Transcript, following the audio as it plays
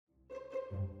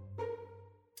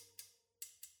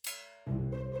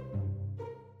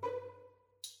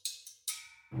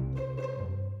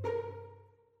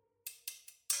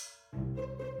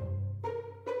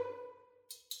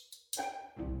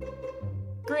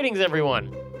Greetings,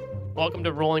 everyone. Welcome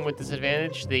to Rolling with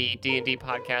Disadvantage, the D&D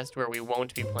podcast where we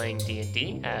won't be playing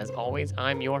D&D. As always,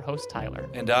 I'm your host, Tyler.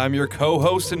 And I'm your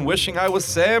co-host and wishing I was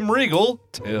Sam Riegel,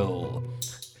 Till.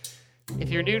 If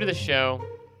you're new to the show,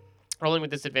 Rolling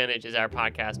with Disadvantage is our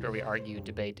podcast where we argue,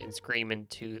 debate, and scream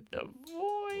into the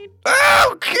void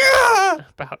Oh, God!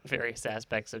 about various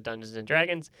aspects of Dungeons &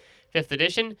 Dragons 5th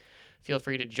edition. Feel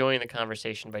free to join the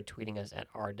conversation by tweeting us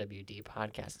at RWD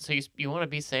Podcast. So you want to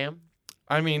be Sam?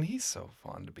 I mean, he's so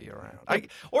fun to be around.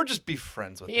 Or just be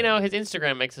friends with him. You know, his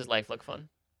Instagram makes his life look fun.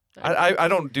 I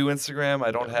don't do Instagram.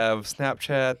 I don't have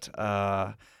Snapchat.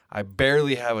 I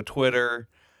barely have a Twitter.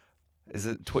 Is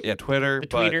it Twitter? The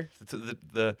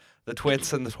tweeter. The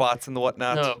twits and the twats and the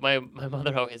whatnot. No, my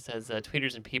mother always says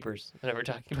tweeters and peepers whenever we're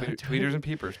talking about Tweeters and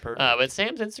peepers, perfect. But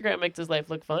Sam's Instagram makes his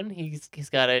life look fun. He's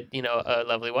got a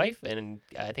lovely wife and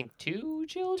I think 2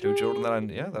 children. 2 children that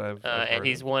I've and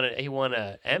he won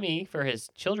a Emmy for his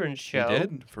children's show. He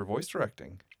did for voice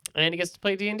directing. And he gets to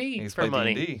play D&D for play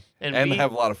money. D&D. And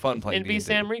have a lot of fun playing and D&D. be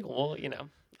Sam Riegel. Well,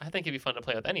 I think it'd be fun to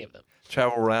play with any of them.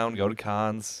 Travel around, go to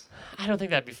cons. I don't think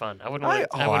that'd be fun. I wouldn't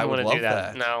want to. I would want to love do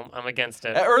that. that. No, I'm against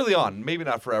it. Early on, maybe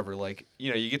not forever. Like,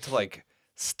 you get to like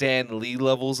Stan Lee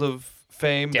levels of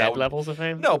fame. Levels of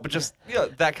fame? No, but just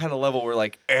that kind of level where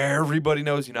like everybody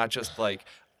knows you, not just like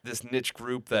this niche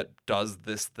group that does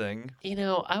this thing.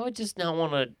 I would just not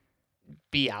want to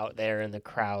be out there in the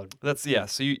crowd.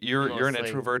 So you're an Mostly.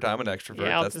 introvert. I'm an extrovert.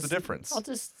 Yeah, That's the difference. I'll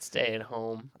just stay at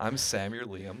home. I'm Sam. You're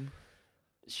Liam.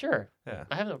 Sure. Yeah.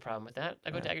 I have no problem with that.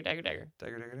 I go dagger, dagger, dagger.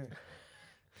 Dagger, dagger, dagger.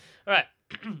 All right.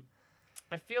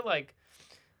 I feel like...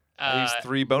 I used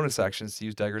 3 bonus actions to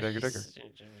use dagger, dagger, dagger.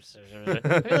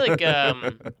 I feel like... I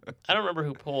don't remember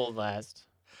who pulled last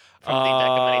from the deck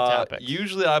of many topics.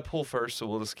 Usually I pull first, so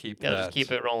we'll just keep that. Just keep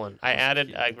it rolling.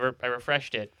 I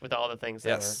refreshed it with all the things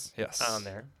that yes. were on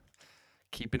there.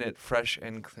 Keeping it fresh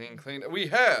and clean. We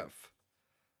have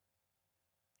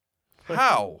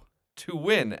how to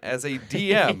win as a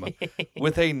DM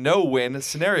with a no-win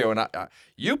scenario, and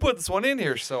you put this one in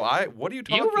here. So what are you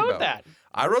talking about? You wrote that.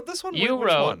 I wrote this one. Which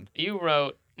one? You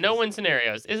wrote no-win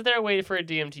scenarios. Is there a way for a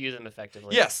DM to use them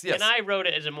effectively? Yes. And I wrote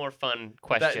it as a more fun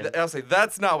question. I'll say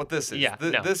that's not what this is. Yeah,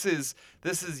 no. This is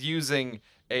using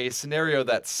a scenario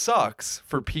that sucks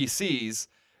for PCs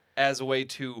as a way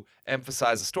to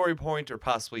emphasize a story point or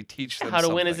possibly teach them how to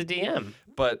something. win as a DM.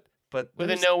 But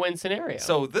with a no-win scenario.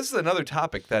 So this is another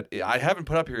topic that I haven't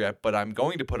put up here yet, but I'm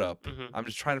going to put up. Mm-hmm. I'm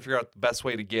just trying to figure out the best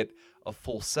way to get a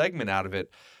full segment out of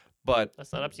it. But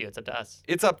that's not up to you. It's up to us.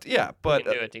 It's up to, but we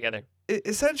can do it together.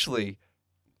 Essentially,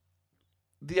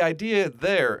 the idea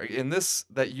there in this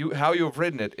how you have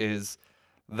written it is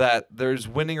that there's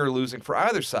winning or losing for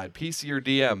either side, PC or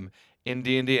DM in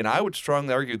D&D, and I would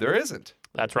strongly argue there isn't.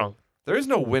 That's wrong. There is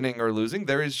no winning or losing.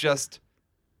 There is just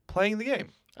playing the game.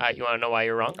 You want to know why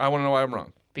you're wrong? I want to know why I'm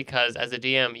wrong. Because as a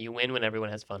DM, you win when everyone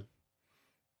has fun.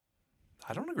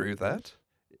 I don't agree with that.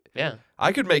 Yeah.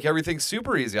 I could make everything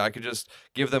super easy. I could just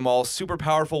give them all super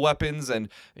powerful weapons and,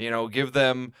 give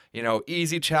them,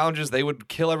 easy challenges. They would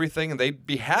kill everything and they'd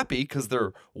be happy because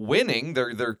they're winning.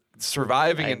 They're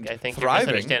surviving and I think thriving.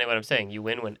 you're misunderstanding what I'm saying. You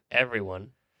win when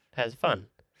everyone has fun.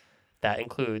 That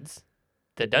includes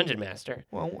the dungeon master.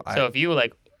 Well, so if you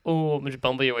just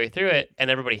bumble your way through it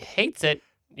and everybody hates it,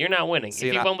 you're not winning. If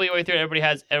you bumble your way through it,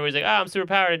 everybody's like, I'm super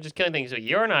powered and just killing things. So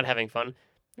you're not having fun.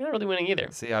 You're not really winning either.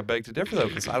 See, I beg to differ, though,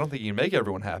 because I don't think you can make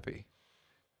everyone happy.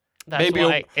 That's maybe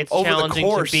why it's over challenging the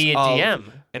course to be a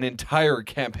DM. An entire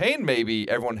campaign, maybe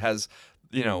everyone has,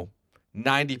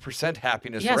 90%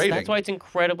 happiness rating. Yes, that's why it's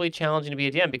incredibly challenging to be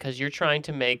a DM, because you're trying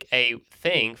to make a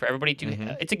thing for everybody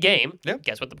to... it's a game. Yep.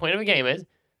 Guess what the point of a game is?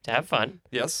 To have fun.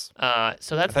 Yes.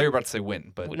 So that's... I thought you were about to say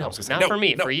win, but... No, not for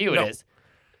me. For you, it is.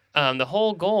 The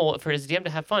whole goal for his DM to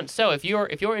have fun. So if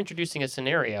you're introducing a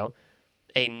scenario,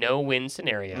 a no-win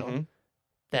scenario,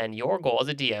 then your goal as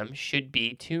a DM should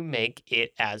be to make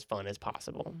it as fun as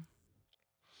possible.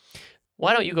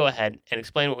 Why don't you go ahead and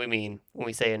explain what we mean when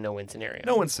we say a no-win scenario?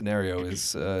 No-win scenario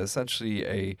is essentially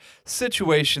a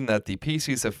situation that the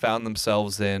PCs have found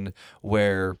themselves in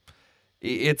where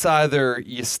it's either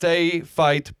you stay,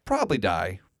 fight, probably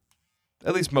die,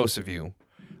 at least most of you,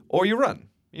 or you run.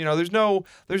 There's no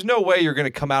way you're going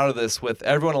to come out of this with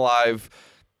everyone alive,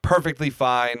 perfectly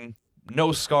fine,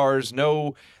 no scars,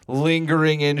 no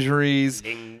lingering injuries,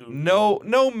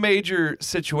 no major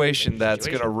situation that's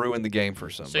going to ruin the game for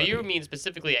somebody. So you mean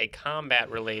specifically a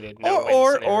combat-related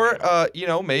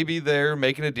or maybe they're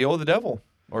making a deal with the devil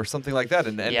or something like that,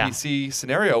 an NPC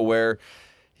scenario where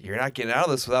you're not getting out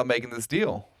of this without making this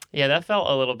deal. Yeah, that felt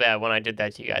a little bad when I did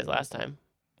that to you guys last time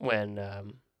when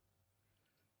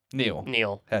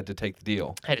Neil had to take the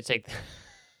deal. had to take.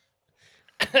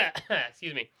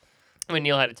 Excuse me. When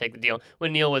Neil had to take the deal.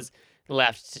 When Neil was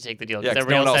left to take the deal. Yeah, 'cause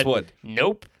everybody no one else said, would.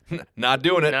 Nope, Not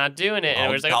doing it. not doing it. And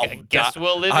it was like, I'll okay, guess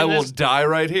we'll live I in will this die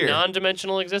right here.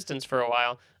 non-dimensional existence for a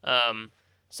while.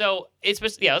 So it's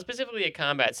specifically a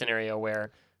combat scenario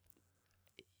where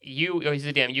he's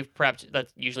the DM. You've prepped.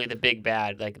 That's usually the big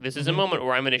bad. Like this is a moment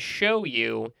where I'm going to show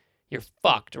you you're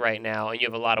fucked right now, and you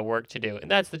have a lot of work to do.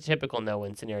 And that's the typical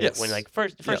no-win scenario. Yes. When like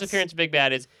first Yes. appearance of big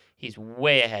bad is he's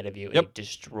way ahead of you and he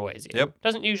destroys you. Yep.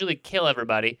 Doesn't usually kill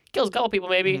everybody. Kills a couple people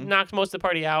maybe. Knocks most of the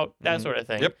party out. That sort of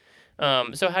thing.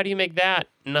 Yep. So how do you make that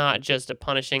not just a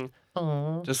punishing?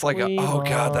 Oh, Just like we oh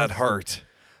god, that lost." hurt.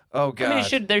 Oh god. I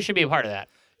mean, there should be a part of that.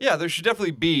 Yeah, there should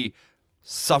definitely be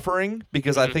suffering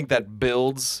because I think that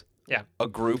builds Yeah. a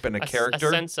group and a character.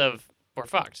 A sense of we're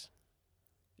fucked.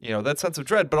 You know, that sense of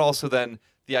dread, but also then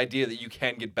the idea that you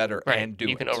can get better Right. and do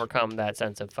you it. can overcome that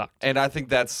sense of fucked. And I think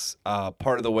that's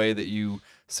part of the way that you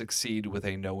succeed with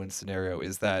a no-win scenario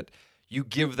is that you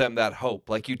give them that hope.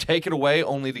 Like you take it away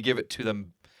only to give it to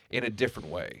them in a different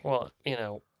way. Well,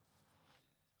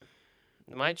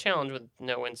 my challenge with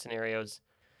no-win scenarios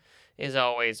is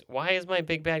always, why is my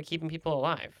big bad keeping people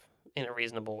alive in a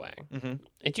reasonable way? Mm-hmm.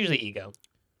 It's usually ego.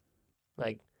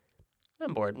 Like,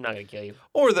 I'm bored. I'm not going to kill you.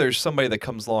 Or there's somebody that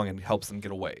comes along and helps them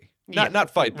get away. Not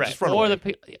fight, but Right. just run Or away.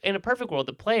 in a perfect world,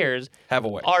 the players Have a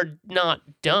way. are not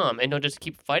dumb and don't just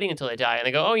keep fighting until they die. And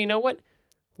they go, oh, you know what?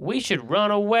 We should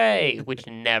run away, which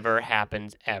never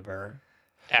happens ever.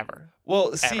 Ever.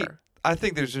 Well, see, Ever. I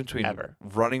think there's in between Ever.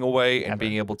 running away and Ever.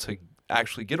 being able to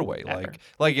actually get away. Ever.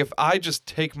 Like if I just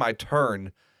take my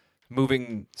turn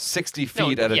moving 60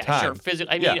 feet at a time. Sure.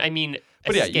 I mean,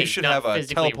 But yeah, escape, you should not have a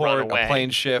physically run teleport, away. a plane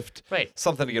shift, Right.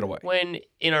 something to get away. When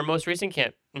in our most recent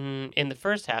in the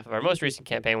first half of our most recent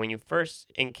campaign, when you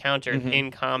first encountered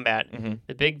in combat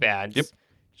the big bads, Yep.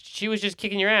 she was just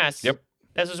kicking your ass. Yep.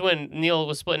 This was when Neil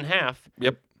was split in half.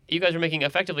 Yep. You guys were making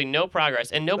effectively no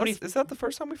progress, and nobody. Is that the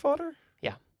first time we fought her?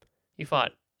 You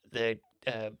fought the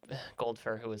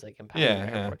Goldfur, who was like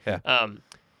empowered. Yeah.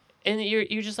 And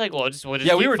you're just like, well, we'll just Yeah,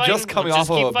 keep we were fighting. just coming We'll off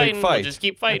just keep of a big fighting. fight. We'll just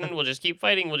keep fighting. We'll just keep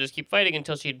fighting. We'll just keep fighting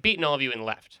until she had beaten all of you and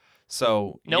left.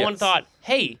 So No one yes. thought,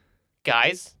 hey,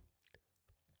 guys,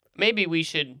 maybe we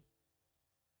should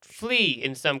flee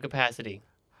in some capacity.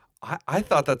 I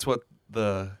thought that's what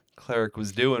the cleric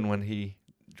was doing when he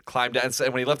climbed down.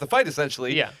 When he left the fight,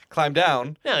 essentially, Yeah. climbed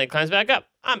down. Now he climbs back up.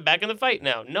 I'm back in the fight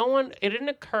now. It didn't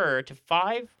occur to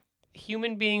 5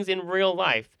 human beings in real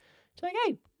life. It's like,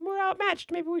 hey, we're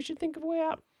outmatched. Maybe we should think of a way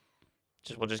out.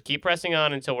 We'll just keep pressing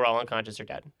on until we're all unconscious or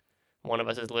dead. One of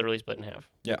us is literally split in half.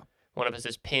 Yeah. One of us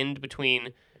is pinned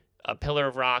between a pillar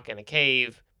of rock and a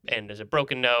cave, and there's a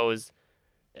broken nose.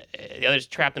 The other's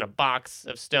trapped in a box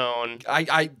of stone.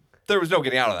 There was no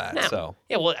getting out of that. No. So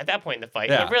Yeah, well, at that point in the fight,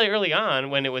 Yeah. but really early on,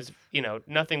 when it was,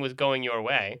 nothing was going your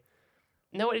way.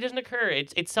 No, it doesn't occur.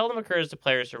 It seldom occurs to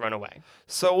players to run away.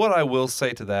 So what I will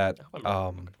say to that,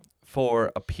 Oh,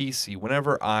 for a PC,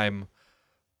 whenever I'm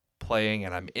playing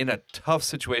and I'm in a tough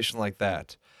situation like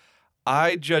that,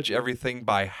 I judge everything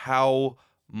by how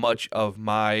much of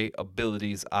my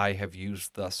abilities I have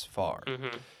used thus far.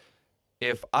 Mm-hmm.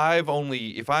 If I'm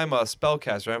a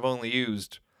spellcaster, I've only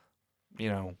used,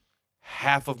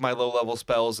 half of my low-level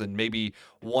spells and maybe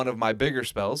one of my bigger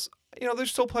spells,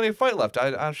 there's still plenty of fight left.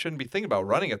 I shouldn't be thinking about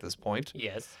running at this point.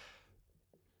 Yes.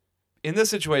 In this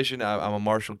situation, I'm a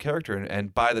martial character,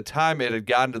 and by the time it had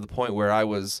gotten to the point where I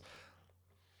was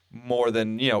more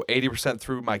than 80%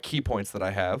 through my key points that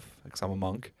I have, because I'm a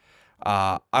monk,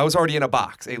 I was already in a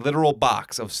literal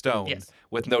box of stone Yes.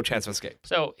 with no chance of escape.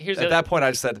 So here's At that point,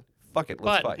 I just said, "Fuck it,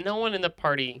 let's but fight." no one in the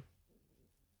party.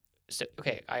 So,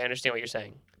 okay, I understand what you're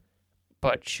saying,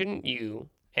 but shouldn't you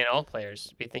and all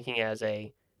players be thinking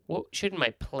shouldn't my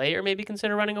player maybe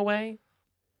consider running away?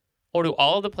 Or do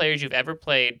all of the players you've ever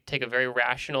played take a very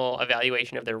rational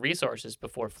evaluation of their resources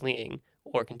before fleeing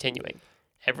or continuing?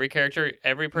 Every character,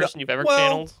 every person you've ever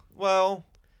channeled. Well,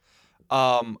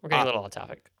 We're getting a little off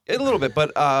topic. a little bit,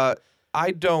 but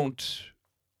I don't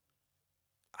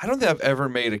think I've ever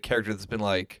made a character that's been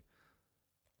like,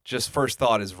 just first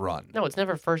thought is run. No, it's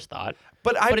never first thought,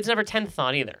 But but it's never 10th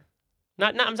thought either.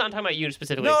 I'm not talking about you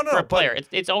specifically. No, for a but- player,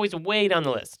 it's always way down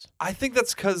the list. I think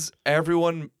that's because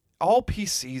all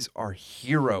PCs are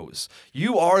heroes.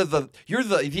 You're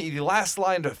the last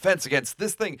line of defense against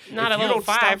this thing. Not if at you level don't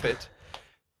stop 5. it.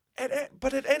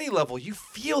 But at any level, you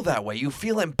feel that way. You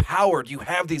feel empowered. You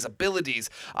have these abilities.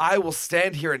 I will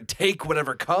stand here and take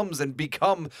whatever comes and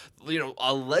become,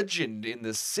 a legend in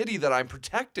this city that I'm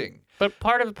protecting. But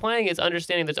part of playing is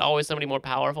understanding there's always somebody more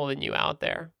powerful than you out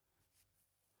there.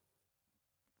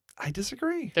 I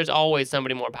disagree. There's always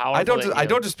somebody more powerful. I don't. than I you.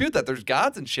 don't dispute that. There's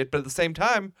gods and shit, but at the same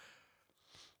time,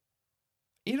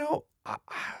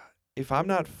 if I'm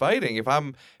not fighting, if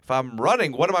I'm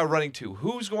running, what am I running to?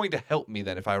 Who's going to help me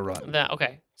then if I run?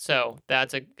 Okay, so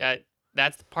that's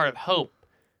part of hope.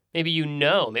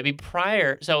 Maybe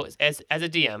prior. So as a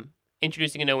DM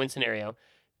introducing a no-win scenario,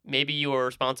 maybe you are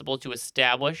responsible to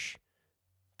establish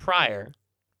prior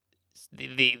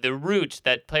the route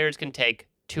that players can take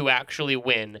to actually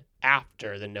win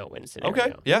after the no-win scenario.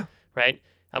 Okay, yeah. Right?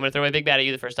 I'm going to throw my big bat at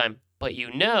you the first time, but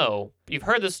you've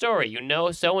heard the story.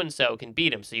 So-and-so can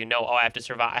beat him, so I have to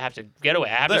survive. I have to get away.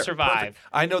 I have to survive. Perfect.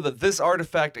 I know that this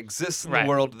artifact exists in Right. the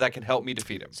world that can help me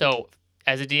defeat him. So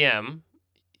as a DM,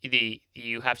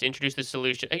 you have to introduce the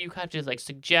solution. You have to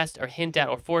suggest or hint at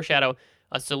or foreshadow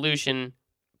a solution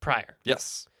prior.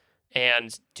 Yes.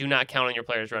 And do not count on your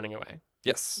players running away.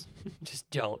 Yes. Just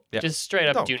don't. Yeah. Just straight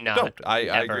up do not. Don't. I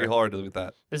ever. agree wholeheartedly with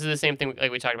that. This is the same thing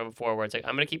like we talked about before, where it's like,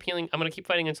 I'm going to keep healing. I'm going to keep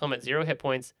fighting until I'm at 0 hit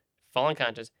points, fall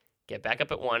unconscious, get back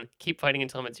up at 1, keep fighting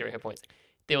until I'm at 0 hit points.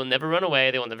 They will never run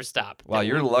away. They will never stop. Wow,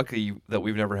 you're lucky that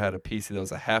we've never had a PC that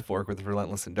was a half orc with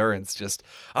relentless endurance. Just,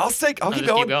 I'll keep just going.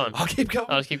 keep going. I'll keep going.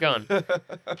 I'll just keep going.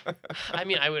 I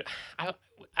mean,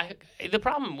 the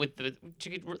problem with I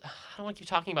don't want to keep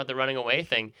talking about the running away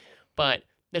thing, but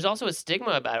there's also a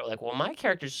stigma about it. Like, well, my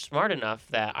character's smart enough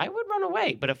that I would run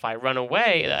away, but if I run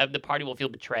away, the party will feel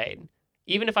betrayed.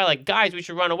 Even if I guys, we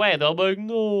should run away, they'll be like,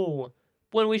 no.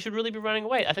 When we should really be running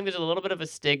away. I think there's a little bit of a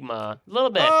stigma.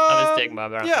 Around it.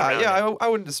 I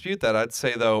wouldn't dispute that. I'd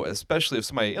say, though, especially if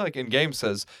somebody, in-game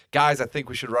says, guys, I think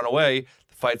we should run away,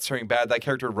 the fight's turning bad, that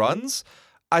character runs,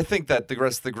 I think that the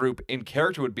rest of the group in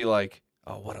character would be like,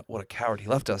 oh, what a coward, he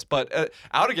left us. But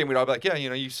out of game, we'd all be like, yeah,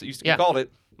 you called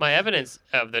it. My evidence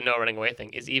of the no running away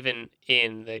thing is even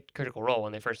in the Critical Role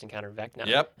when they first encounter Vecna.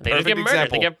 Yep, They just get murdered.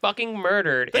 example. They get fucking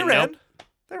murdered. They and ran.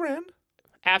 They ran.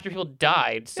 After people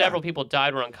died, several people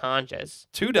died, were unconscious.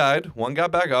 2 died. 1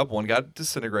 got back up. 1 got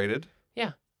disintegrated.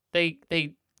 Yeah, they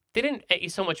didn't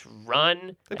so much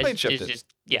run. They plane shifted.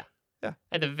 Yeah. Yeah.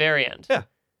 At the very end. Yeah.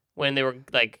 When they were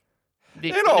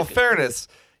In all fairness,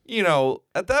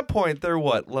 at that point, they're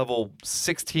level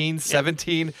 16,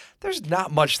 17? There's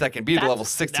not much that can beat a level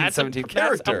 16, 17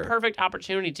 character. That's a perfect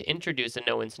opportunity to introduce a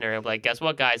no-win scenario. Like, guess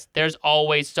what, guys? There's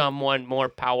always someone more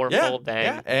powerful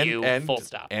than you, full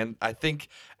stop. And I think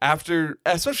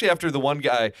especially after the one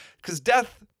guy, because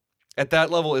death at that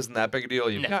level isn't that big a deal.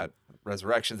 You've got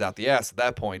resurrections out the ass at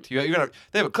that point. They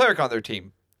have a cleric on their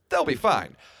team. They'll be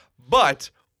fine. But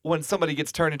when somebody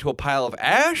gets turned into a pile of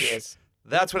ash,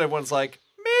 that's when everyone's like,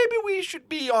 maybe we should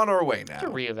be on our way now. To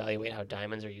reevaluate how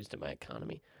diamonds are used in my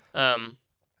economy.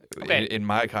 Okay. In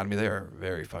my economy, they are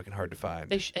very fucking hard to find.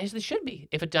 They should be.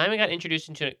 If a diamond got introduced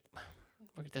into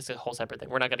this is a whole separate thing.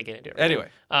 We're not going to get into it. Right Anyway.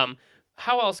 Now.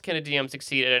 How else can a DM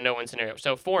succeed at a no-win scenario?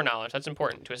 So foreknowledge, that's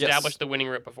important to establish the winning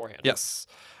route beforehand. Yes.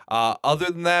 Other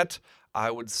than that, I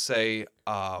would say,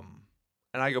 and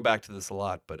I go back to this a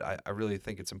lot, but I really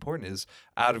think it's important, is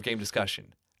out-of-game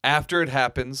discussion. After it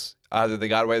happens, either they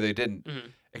got away or they didn't,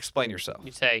 explain yourself.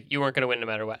 You say you weren't going to win no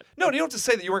matter what. No, you don't have to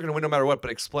say that you weren't going to win no matter what, but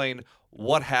explain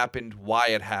what happened, why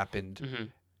it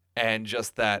happened, and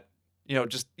just that, you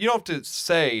don't have to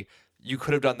say you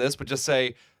could have done this, but just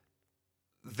say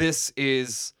this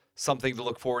is something to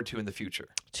look forward to in the future.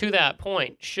 To that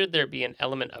point, should there be an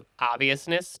element of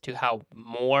obviousness to how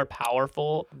more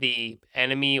powerful the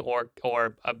enemy or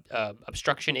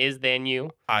obstruction is than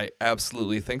you? I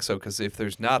absolutely think so, because if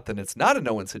there's not, then it's not a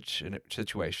no-win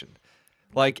situation.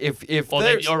 Like if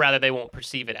or rather, they won't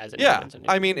perceive it as a yeah. no-win situation.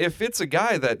 I mean, if it's a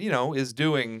guy that is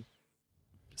doing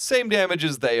same damage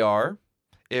as they are,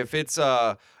 if it's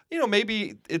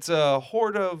maybe it's a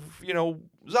horde of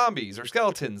zombies or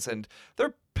skeletons, and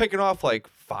they're picking off like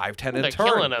 5-10 in a turn.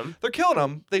 They're killing them. They're killing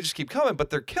them. They just keep coming, but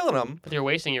they're killing them. But you're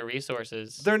wasting your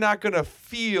resources. They're not gonna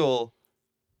feel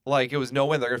like it was no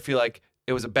win. They're gonna feel like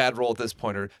it was a bad roll at this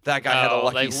point, or that guy had a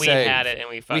lucky save. We had it and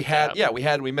we fucked up. Yeah, we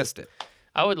had and we missed it.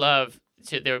 I would love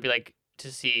there would be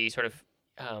to see sort of,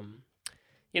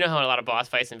 you know how in a lot of boss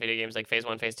fights in video games like phase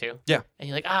 1, phase 2? Yeah. And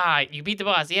you're like, you beat the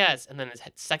boss, yes. And then his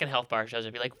second health bar shows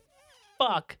up. You're like,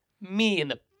 fuck me in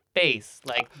the face.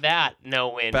 Like that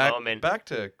no-win moment. Back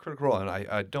to Critical Role, and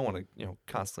I don't want to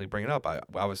constantly bring it up.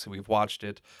 Obviously we've watched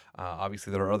it.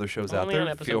 Obviously there are other shows out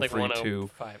there. Feel free to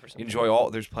enjoy all.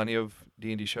 There's plenty of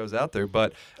D&D shows out there,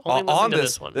 but on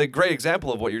this one. The great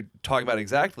example of what you're talking about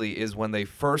exactly is when they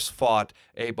first fought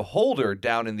a beholder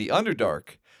down in the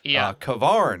Underdark.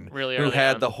 Kavarn, who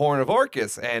had the Horn of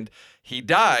Orcus, and he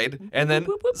died, and then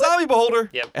zombie beholder,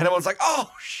 and everyone's like,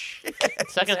 oh shit.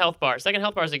 Second health bar is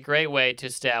a great way to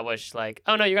establish, like,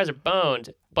 oh no, you guys are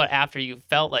boned. but after you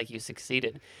felt like you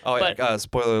succeeded. Oh, But- yeah.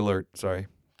 Spoiler alert. Sorry.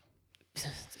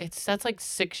 That's like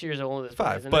 6 years old at this point,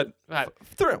 5. isn't But it?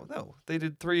 Five. no, they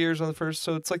did 3 years on the first,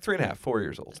 so it's like 3.5, 4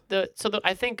 years old.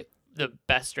 I think the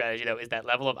best strategy though is that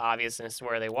level of obviousness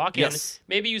where they walk in. Yes.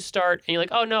 Maybe you start and you're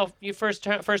like, oh no, you first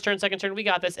turn, second turn, we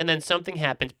got this, and then something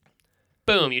happens.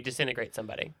 Boom, you disintegrate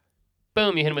somebody.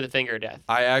 Boom, you hit him with a finger of death.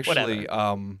 I actually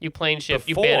You plane shift.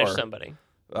 You before- banish somebody.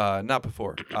 not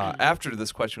before. After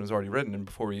this question was already written and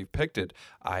before you picked it,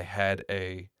 I had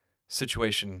a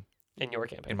situation In your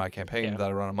campaign. in my campaign Yeah. that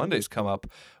I run on Mondays come up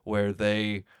where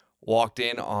they walked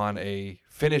in on a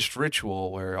finished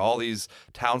ritual where all these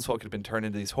townsfolk had been turned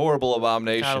into these horrible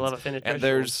abominations. Gotta love a finished and ritual.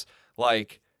 there's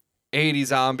like 80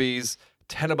 zombies,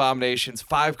 10 abominations,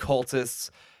 5 cultists,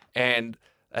 and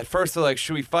at first they're like,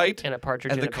 should we fight? And a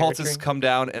partridge And in the a pear cultists tree. come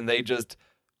down and they just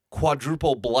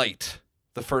quadruple blight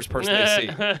the first person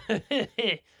they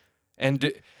see.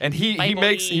 And he Bye,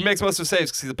 makes boy. most of his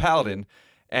saves because he's a paladin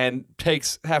and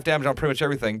takes half damage on pretty much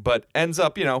everything, but ends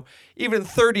up, even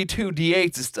 32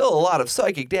 d8s is still a lot of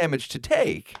psychic damage to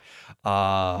take.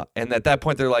 And at that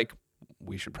point, they're like,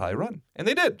 we should probably run. And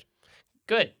they did.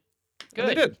 Good. And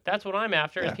they Good. did. That's what I'm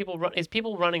after. Yeah. Is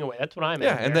people running away. That's what I'm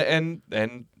Yeah, after. and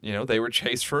they were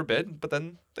chased for a bit, but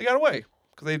then they got away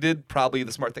because they did probably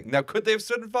the smart thing. Now, could they have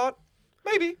stood and fought?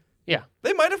 Maybe. Yeah.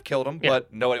 They might have killed him, Yeah.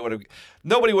 but nobody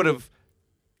would have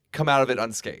come out of it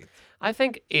unscathed. I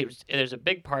think there's a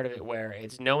big part of it where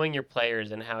it's knowing your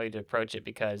players and how you approach it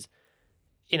because,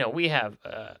 we have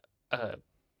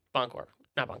Bonkor.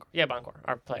 Not Bonkor. Yeah, Bonkor,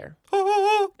 our player.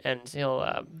 And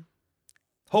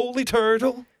Holy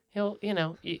turtle. he'll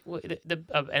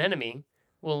an enemy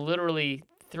will literally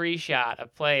 3-shot a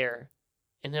player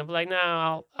and he'll be like,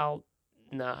 no, I'll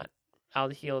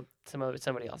heal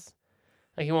somebody else.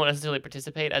 Like he won't necessarily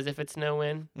participate as if it's no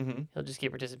win. Mm-hmm. He'll just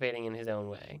keep participating in his own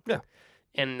way. Yeah.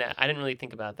 And I didn't really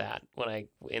think about that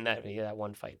in that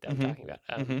one fight that Mhm. I'm talking about.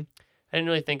 Mm-hmm. I didn't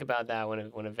really think about that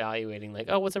when evaluating, like,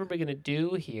 oh, what's everybody gonna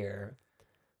do here?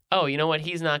 Oh, you know what?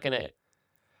 He's not gonna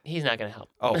help.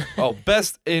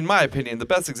 Best, in my opinion, the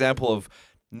best example of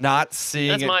not seeing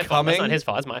That's it my fault. coming. That's not his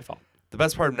fault. That's my fault. The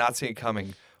best part of not seeing it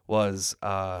coming was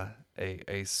a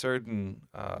certain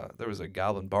there was a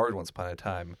goblin bard once upon a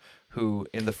time who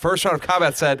in the first round of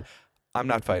combat said, I'm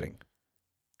not fighting.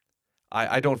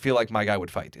 I don't feel like my guy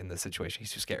would fight in this situation.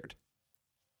 He's too scared.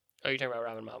 Oh, you're talking about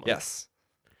Robin Malmo. Yes.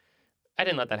 I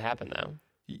didn't let that happen though.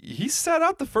 He sat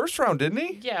out the first round, didn't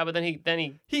he? Yeah, but then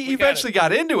he He eventually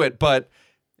got into it, but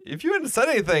if you hadn't said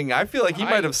anything, I feel like he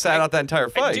might have sat out that entire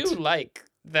fight. I do like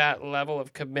that level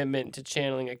of commitment to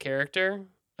channeling a character,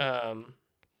 but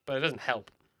it doesn't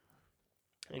help.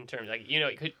 In terms, like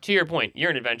to your point, you're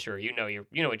an adventurer. You know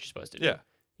what you're supposed to do. Yeah.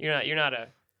 You're not a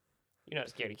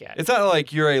scaredy cat. It's not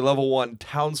like you're a level 1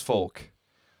 townsfolk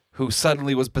who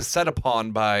suddenly was beset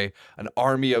upon by an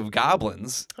army of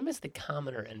goblins. I miss the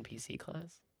commoner NPC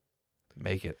class.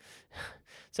 Make it.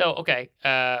 So okay,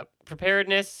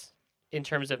 preparedness in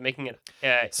terms of making it.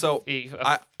 So, a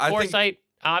I think foresight,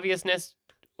 obviousness.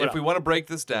 if we want to break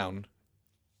this down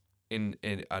in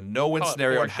a no-win Call it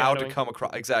scenario on how to foreshadowing. come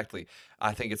across, exactly,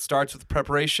 I think it starts with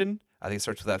preparation. I think it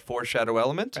starts with that foreshadow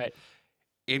element. Right.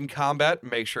 In combat,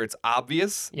 make sure it's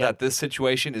obvious Yeah. that this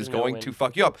situation is No going win. to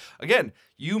fuck you up. Again,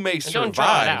 you may And survive. don't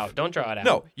draw it out. Don't draw it out.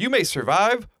 No, you may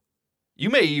survive. You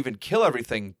may even kill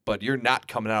everything, but you're not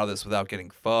coming out of this without getting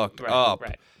fucked Right. up.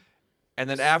 Right. And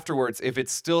then afterwards, if it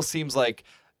still seems like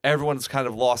everyone's kind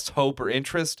of lost hope or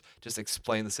interest, just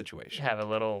explain the situation. Have a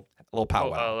little A little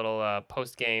powwow. a little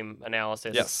post game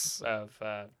analysis. Yes. Of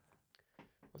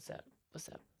what's that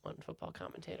one football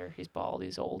commentator? He's bald.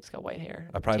 He's old. He's got white hair.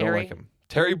 I probably Terry? don't like him.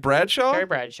 Terry Bradshaw? Terry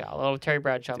Bradshaw. A little Terry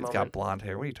Bradshaw He's moment. got blonde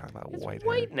hair. What are you talking about? It's White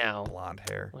white hair. now. Blonde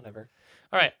hair. Whatever.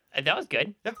 All right, that was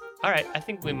good. Yeah. All right, I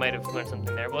think we might have learned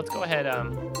something there. Well, let's go ahead.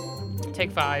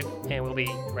 Take 5, and we'll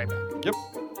be right back. Yep.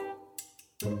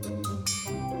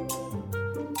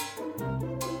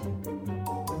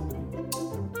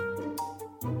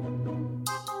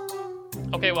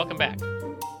 Okay, welcome back.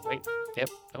 Wait. Yep.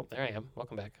 Oh, there I am.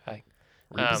 Welcome back. Hi.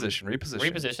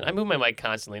 Reposition. I move my mic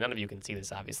constantly. None of you can see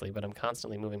this, obviously, but I'm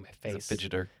constantly moving my He's face. a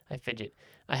fidgeter. I fidget.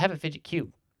 I have a fidget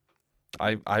cube.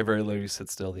 I very literally sit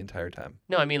still the entire time.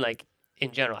 No, I mean like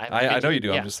in general. I have a I know fidget- you do.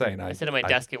 Yeah. I'm just saying. I sit at my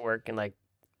desk at work and like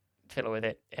fiddle with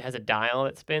it. It has a dial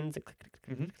that spins,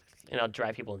 Mhm. and I'll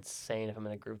drive people insane if I'm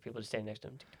in a group of people just standing next to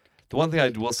them. The one thing I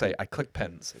will say, I click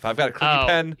pens. If I've got a clicky Oh,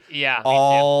 pen, yeah, me too.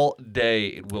 all day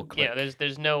it will click. You know,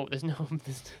 there's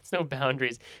no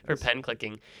boundaries for pen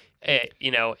clicking,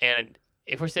 and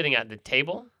if we're sitting at the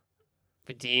table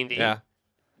for D&D, Yeah.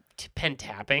 pen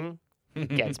tapping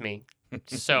gets me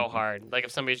so hard. Like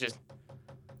if somebody's just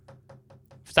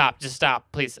Stop. Just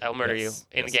stop, please. I'll murder Yes,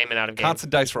 you in yes. game and out of game.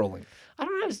 Constant dice rolling. I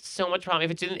don't have so much problem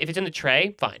if it's in the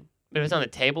tray, fine. But if it's on the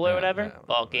table or whatever,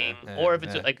 bulking. Or if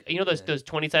it's like those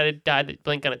 20-sided die that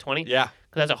blink on a 20. Yeah.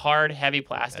 Because that's a hard, heavy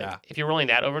plastic. Yeah. If you're rolling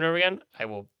that over and over again, I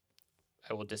will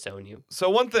disown you. So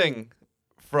one thing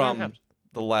from have-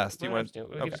 the last, We you don't want? have to do it.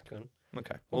 We Okay. can just go on.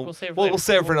 Okay. We'll save it for We'll later.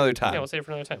 save it for another time. Yeah, we'll save it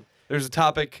for another time. There's a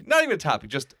topic, not even a topic,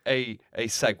 just a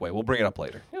segue. We'll bring it up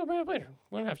later. Yeah, we'll bring it up later.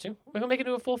 We don't have to. We'll make it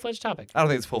into a full-fledged topic. I don't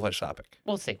think it's a full-fledged topic.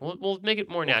 We'll see. We'll make it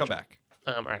more We'll natural. come back.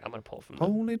 All right, I'm gonna pull from the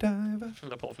Holy diver. I'm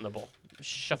gonna pull from the bowl.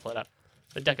 Shuffle it up.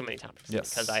 The deck of many topics. Yes.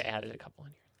 Because I added a couple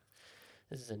in here.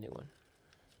 This is a new one.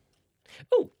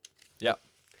 Ooh. Yep.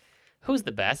 Who's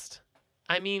the best?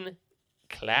 I mean,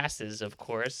 classes, of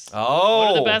course. Oh.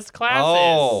 What are the best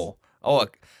classes?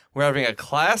 We're having a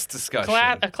class discussion.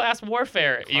 A class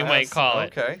warfare, you might call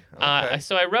it. Okay.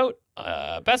 So I wrote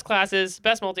best classes,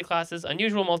 best multi-classes,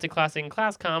 unusual multi-classing,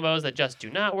 class combos that just do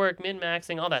not work,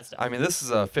 min-maxing, all that stuff. I mean, this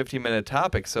is a 15-minute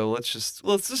topic, so let's just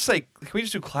say, can we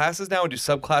just do classes now and do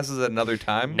subclasses at another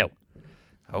time? No.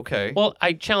 Okay. Well,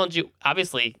 I challenge you.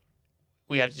 Obviously,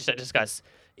 we have to discuss.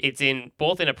 It's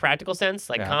both in a practical sense,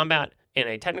 like Yeah. combat, in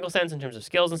a technical sense in terms of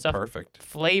skills and stuff. Perfect.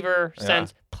 Flavor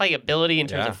sense, playability in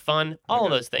terms Yeah. of fun, all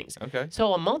of those things. Okay.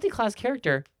 So a multi-class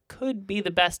character could be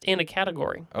the best in a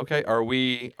category. Okay. Are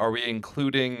we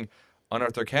including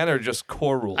Unearthed Arcana or just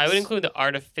core rules? I would include the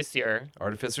Artificer,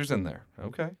 Artificers in there.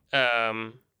 Okay.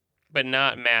 but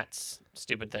not Matt's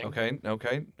stupid thing. Okay.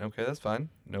 That's fine.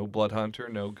 No Blood Hunter,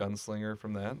 no Gunslinger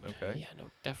from that. Okay. Yeah, no,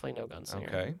 definitely no gunslinger.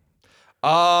 Okay.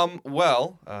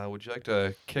 Well, would you like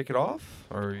to kick it off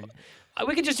or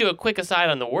We could just do a quick aside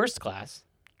on the worst class.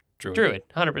 Druid?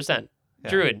 100%. Yeah.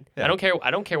 Druid. Yeah.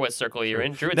 I don't care what circle you're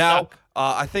in. Druids Now, suck.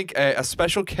 I think a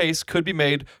special case could be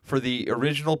made for the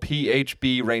original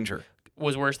PHB Ranger.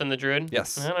 Was worse than the Druid?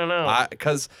 Yes. I don't know.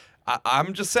 Because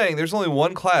I'm just saying, there's only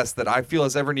one class that I feel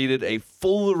has ever needed a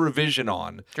full revision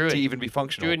on Druid. to even be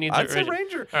functional. Druid needs I'd a say revision.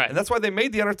 Ranger. All right. And that's why they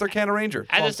made the Unearthed Arcana Ranger.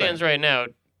 As it stands right now,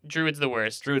 Druid's the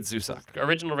worst. Druids do suck.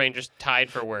 Original Rangers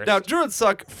tied for worst. Now, Druids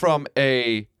suck from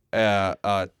a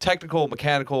technical,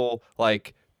 mechanical,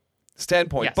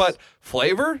 standpoint. Yes. But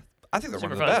flavor, I think they're Super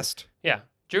one of the fun. best. Yeah.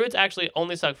 Druids actually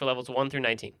only suck for levels 1 through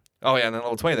 19. Oh, yeah, and then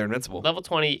level 20, they're invincible. Level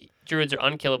 20, Druids are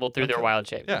unkillable through their wild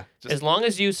shape. Yeah. As long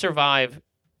as you survive,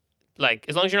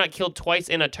 as long as you're not killed twice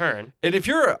in a turn, And if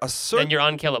you're then you're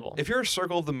unkillable. If you're a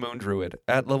Circle of the Moon Druid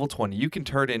at level 20, you can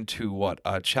turn into what?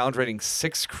 A challenge rating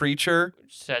 6 creature,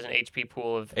 Which has an HP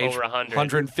pool of over 100.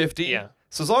 150. Yeah.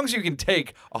 So as long as you can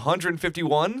take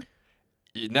 151,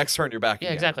 next turn you're back Yeah,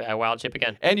 again. exactly. I wild shape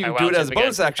again. And you I do wild it as a shape again.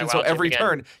 bonus action, I so wild shape every again.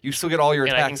 turn you still get all your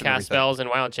And I attacks can cast everything. spells and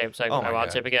wild shape, so Oh my I wild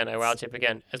God. shape again. I wild shape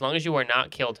again. As long as you are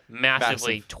not killed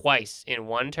massively Massive. twice in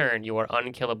one turn, you are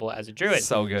unkillable as a druid.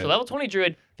 So good. So level 20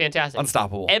 druid, fantastic.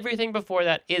 Unstoppable. Everything before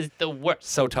that is the worst.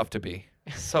 So tough to be.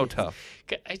 So tough.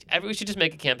 We should just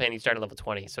make a campaign. You start at level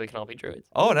 20, so we can all be druids.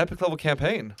 Oh, an epic level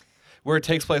campaign. Where it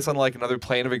takes place on another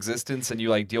plane of existence and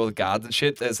you deal with gods and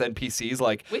shit as NPCs, We've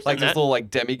like done those that. little We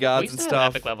demigods used and to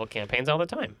have stuff. epic level campaigns all the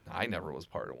time. I never was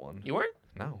part of one. You weren't?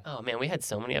 No. Oh man, we had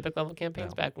so many epic level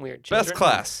campaigns No. back when we were children. Best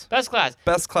class. Best class.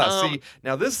 Best class. Um, See,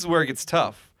 now this is where it gets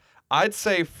tough. I'd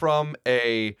say from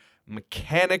a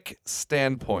mechanic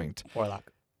standpoint.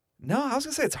 Warlock. No, I was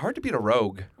gonna say it's hard to beat a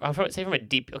rogue. Say from a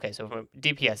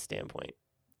DPS standpoint,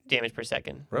 damage per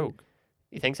second. Rogue.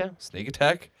 You think so? Sneak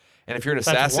attack. And if you're an That's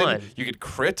assassin, one. you could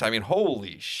crit. I mean,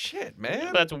 holy shit,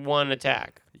 man. That's one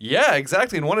attack. Yeah,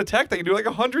 exactly. In one attack, they can do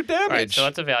 100 damage. All right, so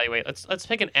let's evaluate. Let's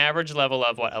pick an average level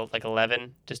of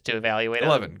 11, just to evaluate it.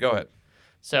 11. Go ahead.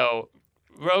 So,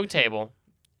 rogue table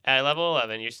at level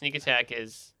 11, your sneak attack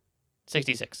is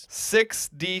 66.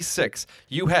 6d6.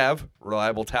 You have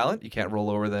reliable talent. You can't roll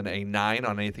lower than a 9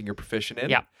 on anything you're proficient in.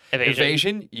 Yeah.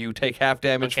 Evasion. You take half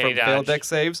damage Uncanny from failed dodge. deck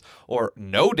saves or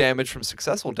no damage from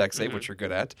successful deck save, which you're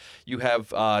good at. You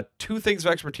have 2 things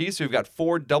of expertise, so you've got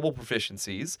 4 double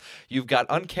proficiencies. You've got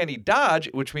uncanny dodge,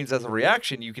 which means as a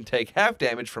reaction, you can take half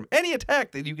damage from any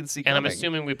attack that you can see And I'm coming.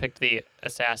 assuming we picked the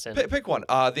assassin. Pick one.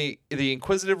 The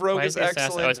Inquisitive Rogue Why is the assassin?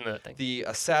 excellent. Oh, it's another thing. The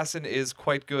Assassin is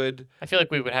quite good. I feel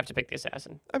like we would have to pick the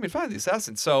assassin. I mean, fine, the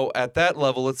Assassin. So at that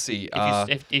level, let's see.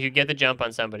 If you get the jump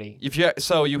on somebody.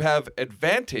 So you have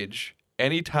advantage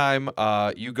anytime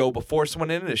you go before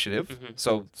someone in initiative.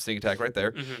 So sneak attack right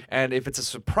there. And if it's a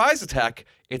surprise attack,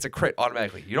 it's a crit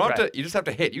automatically. You don't have Right. to. You just have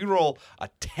to hit. You can roll a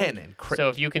 10 and crit. So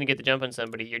if you can get the jump on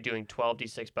somebody, you're doing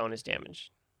 12d6 bonus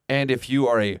damage. And if you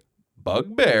are a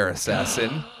bugbear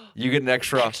assassin, You get an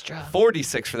extra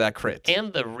 4d6 for that crit.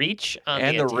 And the reach on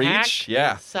and the the attack. reach,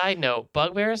 yeah. Side note,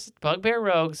 Bugbear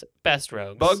Rogues, best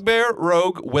rogues. Bugbear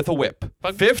Rogue with a whip.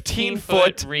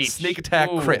 15-foot reach. sneak attack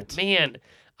Ooh, crit. Man,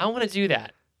 I want to do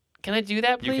that. Can I do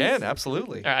that, please? You can,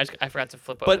 absolutely. All right, I forgot to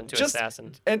flip But open to just-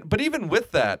 Assassin. But even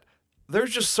with that,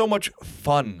 there's just so much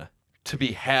fun to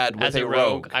be had with As a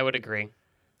rogue. I would agree.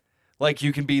 Like,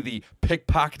 you can be the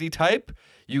pickpockety type.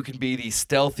 You can be the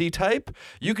stealthy type.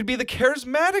 You can be the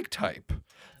charismatic type.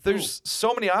 There's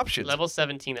so many options. Level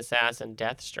 17 Assassin,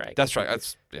 Death Strike. That's right.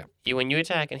 That's yeah. When you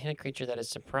attack and hit a creature that is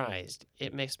surprised,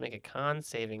 it makes make a con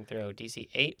saving throw. DC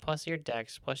 8 plus your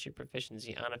dex plus your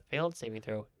proficiency. On a failed saving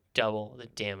throw, double the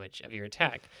damage of your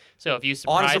attack. So if you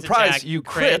On a surprise surprise, attack, you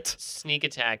crit. sneak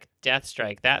attack, Death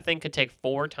Strike, that thing could take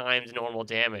 4 times normal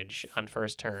damage on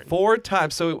first turn. 4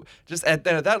 times. So just at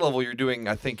that level, you're doing,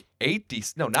 I think,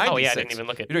 96. Oh yeah, I didn't even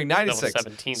look at. You're doing 96.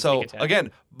 Level 17 So sneak attack.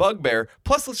 again, Bugbear.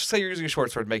 Plus, let's just say you're using a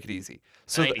short sword to make it easy.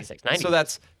 So 96. So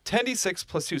that's 10d6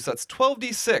 plus 2. So that's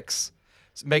 12d6.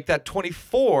 So make that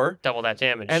 24, double that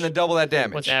damage. and then double that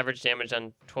damage. What's average damage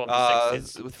on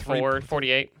 12d6? It's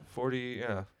 48. 40.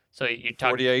 Yeah. So you're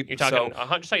talking 48, You're talking so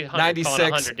 100. Just like 100, 96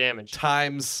 100 damage.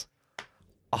 Times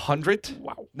 100.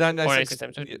 Wow. 96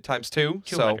 times two. times 2.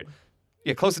 200. So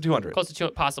yeah, close to 200 Close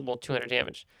to possible 200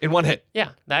 damage. in one hit. Yeah,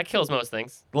 that kills most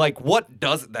things. Like, what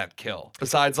doesn't that kill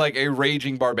besides like a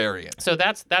raging barbarian? So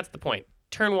that's the point.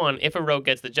 Turn 1, if a rogue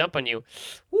gets the jump on you,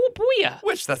 whoop booyah.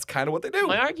 Which that's kind of what they do.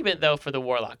 My argument though for the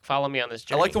warlock, follow me on this I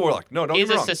journey. like the warlock. No, don't is get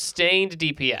me a wrong. sustained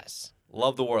DPS.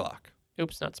 Love the warlock.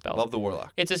 Oops, not spells. Love the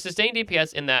warlock. It's a sustained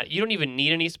DPS in that you don't even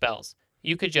need any spells.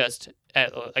 You could just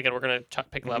again, we're gonna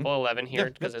pick level 11 here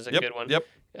because there's a good one. Yep.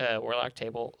 Warlock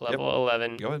table level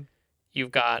 11. Go ahead.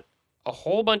 You've got a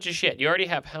whole bunch of shit. You already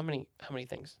have how many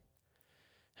things?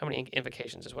 How many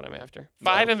invocations is what I'm after?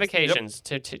 5 invocations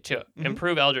to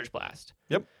improve Eldritch Blast.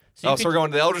 Yep. So So we're going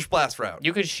to the Eldritch Blast route.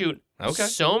 you could shoot Okay.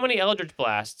 so many Eldritch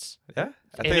Blasts, Yeah. I And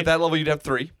think at if- that level you'd have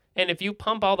 3. and if you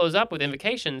pump all those up with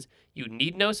invocations, you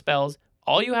need no spells.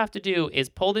 All you have to do is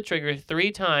pull the trigger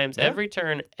 3 times Yeah. every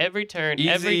turn, every turn, Easy,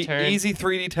 every turn, easy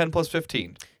 3d10 plus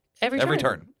 15 every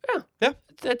turn. Yeah. Yeah.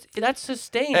 That's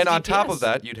sustained. And on top DPS. of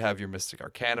that, you'd have your Mystic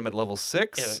Arcanum at level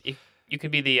 6. Yeah, you could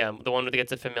be the one that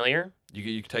gets a familiar.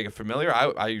 You can take a familiar.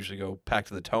 I usually go Pact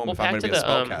to the Tome Well, if I'm going to be a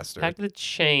spellcaster. Pact to the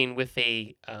Chain with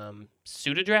a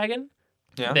pseudo-dragon.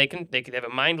 Yeah. They could have a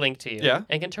mind link to you. Yeah.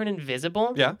 And can turn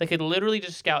invisible. Yeah. They could literally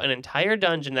just scout an entire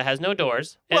dungeon that has no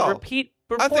doors and Well,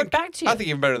 report back to you. I think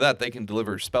even better than that, they can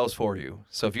deliver spells for you.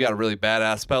 So if you got a really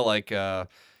badass spell like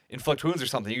Inflict Wounds or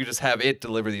something, you can just have it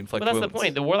deliver the Inflict But that's Wounds. the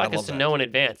point. The I warlock is love to that. know in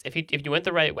advance. If you went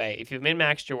the right way, if you've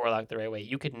min-maxed your warlock the right way,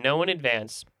 you could know in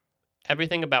advance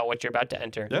everything about what you're about to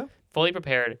enter. Yeah. Fully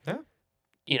prepared. Yeah.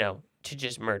 To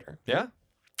just murder. Yeah.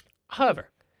 However,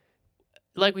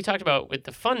 like we talked about with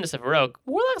the funness of Rogue,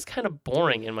 warlock's kind of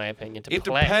boring in my opinion to It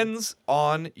play. depends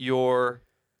on your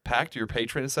pact, your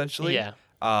patron, essentially. Yeah.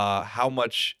 How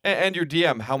much, and your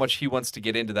DM, how much he wants to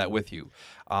get into that with you.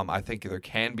 I think there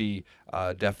can be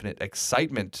definite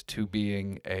excitement to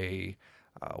being a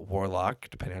warlock,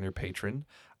 depending on your patron.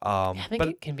 I think But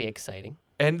it can be exciting.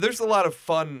 and there's a lot of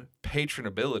fun patron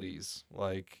abilities,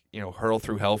 like hurl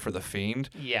through hell for the fiend.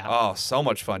 Yeah. Oh, so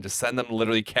much fun! Just send them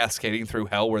literally cascading through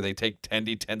hell, where they take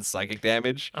 10d10 psychic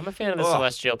damage. I'm a fan of the Ugh.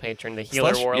 Celestial Patron, the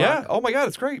healer warlock. Yeah. Oh my god,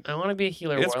 it's great. I want to be a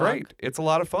healer It's warlock. great. It's a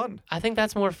lot of fun. I think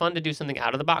that's more fun to do something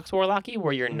out of the box warlocky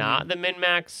where you're not the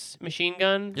min-max machine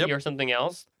gun, Yep. you're something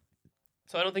else.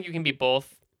 So I don't think you can be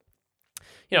both.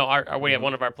 We have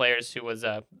one of our players who was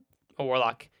a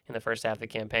warlock in the first half of the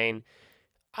campaign.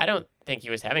 I don't think he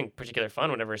was having particular fun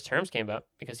whenever his terms came up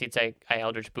because he'd say, I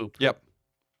Eldritch Boop. Yep.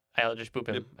 I Eldritch Boop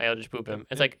him. Yep. I Eldritch Boop him.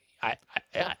 It's like,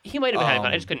 he might have been having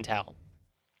fun. I just couldn't tell.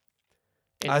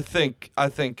 I think.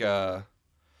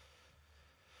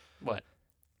 What?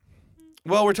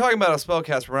 Well, we're talking about a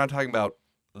spellcaster. We're not talking about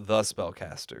the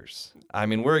spellcasters. I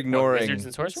mean, we're ignoring wizards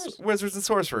and sorcerers? Wizards and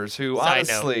sorcerers, who Side note.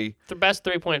 honestly, The best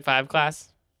 3.5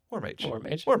 class? War Mage. War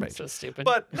Mage. War Mage. So stupid.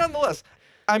 But nonetheless,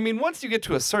 I mean, once you get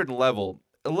to a certain level,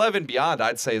 11 beyond,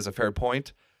 I'd say is a fair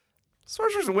point.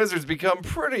 Sorcerers and wizards become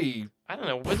pretty I don't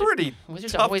know.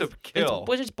 Wizards tough to kill.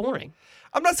 Wizards boring.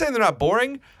 I'm not saying they're not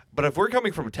boring, but if we're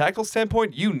coming from a tactical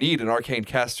standpoint, you need an arcane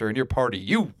caster in your party.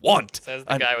 You want Says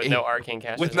the guy with no arcane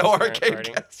casters. with in no his current arcane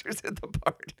party. casters in the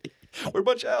party. We're a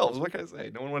bunch of elves. What can I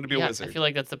say? No one wanted to be Yeah, a wizard. I feel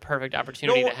like that's the perfect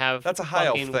opportunity to have that's a high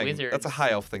elf fucking thing. wizards. That's a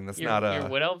high elf thing. That's You're, not a. you're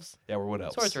wood elves? Yeah, we're wood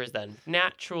elves. Sorcerers then.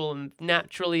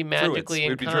 Naturally, magically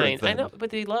We'd in be kind. druids I then. know, but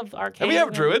they love arcane. And we have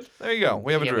a druid. There you go.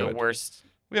 We have a The druid. worst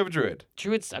We have a druid.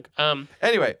 Druids suck.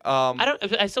 Anyway,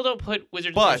 I still don't put wizard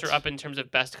and but- sorcerer up in terms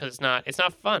of best because it's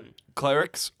not fun.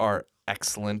 clerics are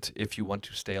excellent if you want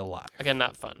to stay alive. Again,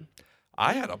 not fun.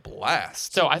 I had a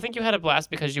blast. So I think you had a blast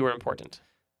because you were important.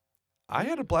 I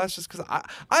had a blast just because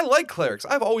I like clerics.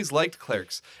 I've always liked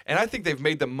clerics, and I think they've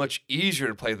made them much easier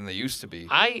to play than they used to be.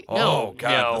 No,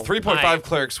 God, the 3.5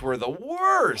 clerics were the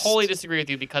worst. Wholly disagree with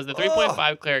you because the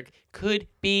 3.5 cleric could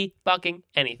be fucking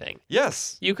anything.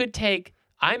 Yes. You could take.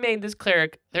 I made this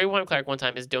cleric, 3.5 cleric one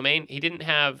time. His domain, he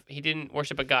didn't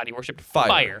worship a god. He worshipped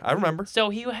fire. I remember. So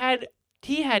he had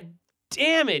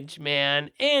damage, man,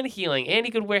 and healing, and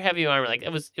he could wear heavy armor. Like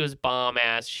it was bomb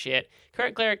ass shit.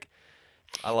 Current cleric.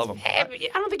 I love them. I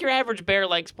don't think your average bear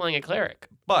likes playing a cleric.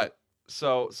 But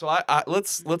so I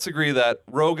let's agree that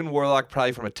rogue and warlock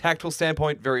probably from a tactical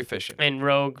standpoint very efficient. And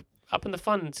rogue up in the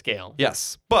fun scale.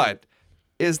 Yes, but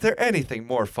is there anything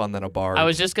more fun than a bard? I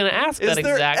was just gonna ask that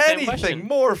exact Is there same question. anything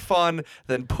more fun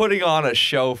than putting on a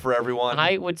show for everyone?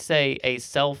 I would say a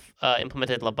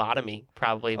self-implemented lobotomy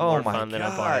probably more fun than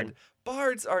a bard.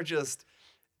 Bards are just.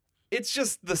 It's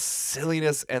just the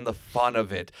silliness and the fun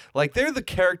of it. Like, they're the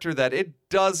character that it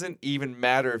doesn't even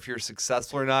matter if you're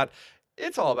successful or not.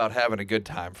 It's all about having a good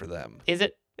time for them. Is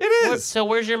it? It is. So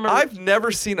where's your... I've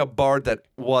never seen a bard that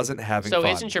wasn't having fun. So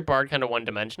isn't your bard kind of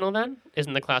one-dimensional then?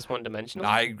 Isn't the class one-dimensional?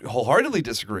 I wholeheartedly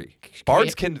disagree.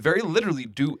 Bards can very literally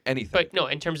do anything. But no,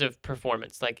 in terms of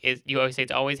performance, like you always say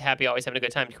it's always happy, always having a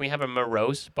good time. Can we have a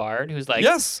morose bard who's like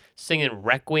singing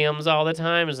requiems all the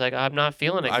time? It's like, I'm not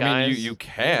feeling it, guys. I mean, you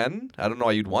can. I don't know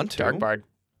why you'd want to.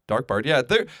 Dark bard. Yeah.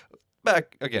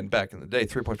 Back in the day,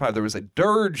 3.5, there was a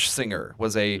dirge singer,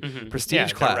 was a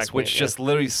prestige class, which just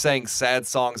literally sang sad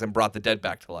songs and brought the dead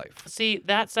back to life. See,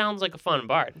 that sounds like a fun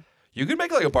bard. You could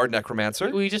make like a bard necromancer.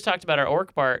 We just talked about our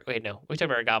orc bard. Wait, no. We talked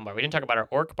about our goblin bard. We didn't talk about our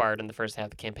orc bard in the first half of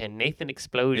the campaign. Nathan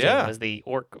Explosion was the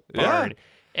orc bard.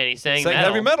 And he sang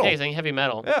heavy metal. Yeah, he sang heavy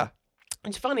metal. Yeah.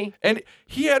 It's funny. And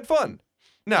he had fun.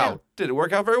 Now, did it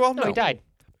work out very well? No, he died.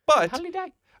 But how did he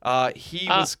die? He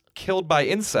was killed by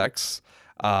insects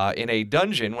in a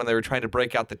dungeon when they were trying to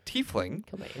break out the tiefling.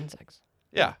 Killed by insects.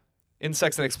 Yeah.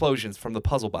 Insects and explosions from the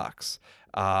puzzle box.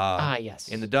 Yes.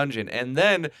 In the dungeon. And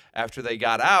then after they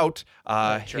got out,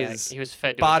 his he was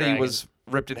fed to body a dragon. was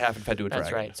ripped in half and fed to a dragon.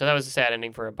 That's right. So that was a sad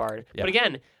ending for a bard. Yeah. But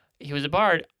again, he was a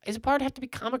bard. Does a bard have to be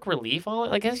comic relief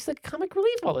he's like comic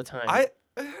relief all the time? I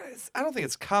don't think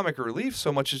it's comic relief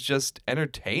so much as just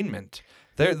entertainment.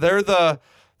 They're the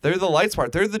lights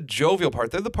part. They're the jovial part.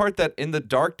 They're the part that in the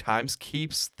dark times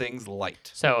keeps things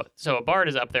light. So a bard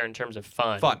is up there in terms of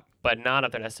fun. Fun. But not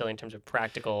up there necessarily in terms of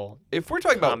practical. If we're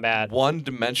talking combat. about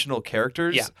one-dimensional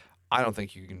characters, I don't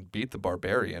think you can beat the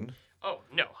barbarian. Oh,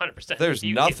 no, 100%. There's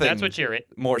If nothing that's what you're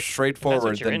more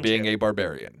straightforward you're than being into. a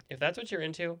barbarian. If that's what you're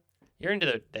into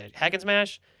the hack and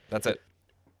smash. That's it.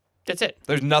 That's it.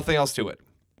 There's nothing else to it.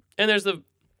 And there's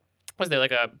was there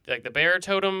like the bear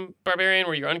totem barbarian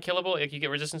where you're unkillable, like you get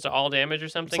resistance to all damage or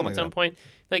something at some point.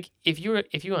 Like if you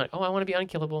want, I want to be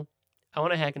unkillable, I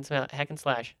want to hack and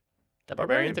slash. The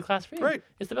barbarian's the class for you. Right.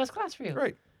 It's the best class for you.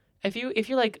 Right. If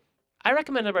you're like, I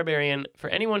recommend a barbarian for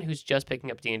anyone who's just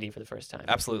picking up D&D for the first time.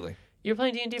 Absolutely. You're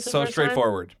playing D&D for the So first time.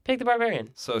 straightforward. Pick the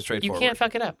barbarian. So straightforward. You can't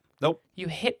fuck it up. Nope. You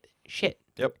hit shit.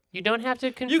 Yep. You don't have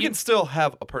to. You can still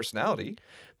have a personality.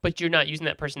 But you're not using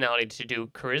that personality to do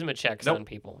charisma checks on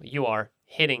people. You are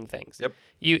hitting things. Yep.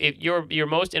 If your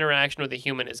most interaction with a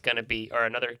human is going to be, or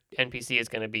another NPC is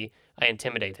going to be, I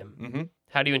intimidate him. Mm-hmm.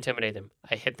 How do you intimidate them?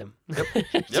 I hit them.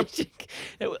 Yep.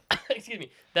 Excuse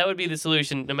me. That would be the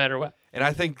solution no matter what. And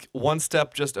I think one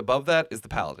step just above that is the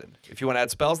paladin. If you want to add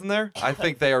spells in there, I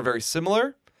think they are very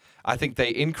similar. I think they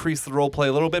increase the role play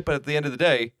a little bit, but at the end of the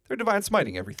day, they're divine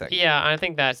smiting everything. Yeah, I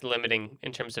think that's limiting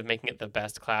in terms of making it the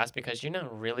best class because you're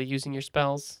not really using your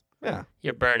spells. Yeah.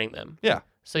 You're burning them. Yeah.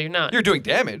 So you're not. You're doing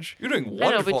damage. You're doing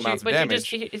wonderful amounts of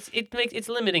damage. It's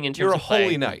limiting in terms You're a of play.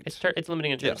 holy knight. It's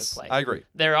limiting in terms of play. I agree.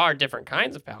 There are different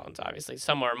kinds of paladins, obviously.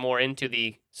 Some are more into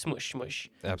the smush.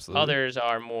 Absolutely. Others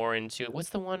are more into what's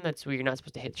the one that's where you're not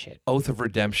supposed to hit shit. Oath of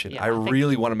Redemption. Yeah, I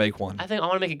really want to make one. I think I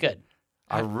want to make it good.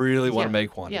 I really want to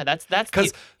make one. Yeah, that's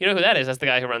because you know who that is. That's the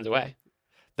guy who runs away.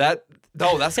 That's the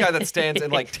guy that stands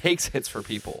and like takes hits for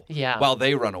people. Yeah. While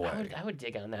they run away. I would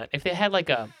dig on that if they had like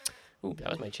a. Ooh, that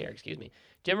was my chair. Excuse me.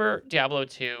 Do you remember Diablo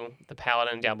 2, the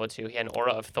Paladin in Diablo 2? He had an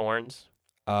aura of thorns.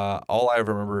 All I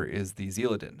remember is the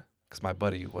Zealadin, because my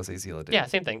buddy was a Zealadin. Yeah,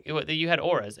 same thing. You had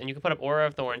auras, and you could put up aura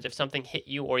of thorns. If something hit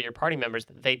you or your party members,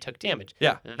 they took damage.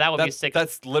 Yeah. That would be sick.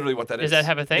 That's literally what that is. Does that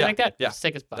have a thing like that? Yeah.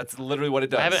 Sick as fuck. That's literally what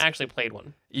it does. I haven't actually played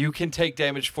one. You can take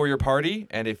damage for your party,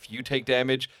 and if you take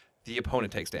damage, the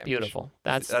opponent takes damage. Beautiful.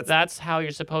 That's how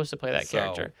you're supposed to play that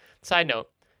character. Side note,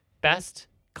 best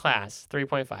class,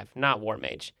 3.5, not War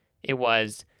Mage. It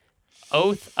was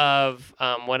Oath of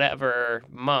whatever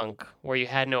monk, where you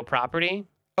had no property.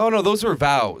 Oh no, those were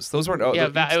vows. Those weren't. Oh, Yeah,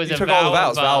 you it was you a took all the vow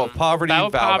vows. of, Vow of poverty, vow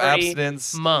vow of of poverty,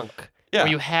 abstinence. Monk, Yeah.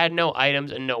 where you had no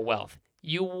items and no wealth.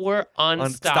 You were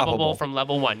unstoppable from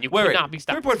level 1. You could not be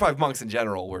stopped. 3.5 monks in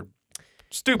general were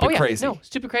stupid crazy. No,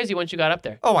 stupid crazy once you got up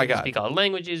there. Oh my You god. speak all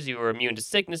languages. You were immune to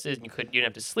sicknesses. You didn't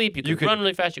have to sleep. You could could- run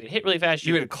really fast. You could hit really fast.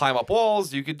 You could climb up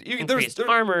walls. You could. increased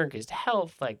armor, increased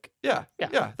health. Like, Yeah.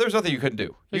 There's nothing you couldn't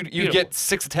do. was You beautiful. get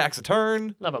 6 attacks a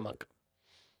turn love a monk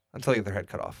until you get their head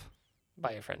cut off.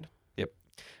 by your friend. Yep.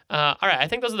 All right, I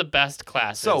think those are the best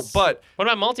classes. So, but what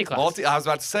about multi-class? I was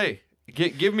about to say,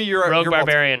 give me your Rogue your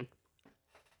Barbarian.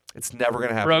 It's never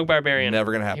gonna happen. Rogue Barbarian.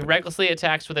 Never gonna He happen. recklessly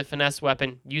attacks with a finesse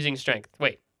weapon using strength.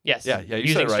 Wait, yes. Yeah. You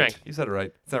using said it right. strength. You said it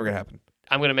right. It's never gonna happen.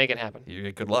 I'm going to make it happen. You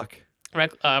get good luck. We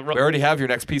Rogue already have your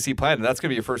next PC planned, and that's gonna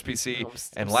be your first PC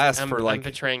and last for I'm like.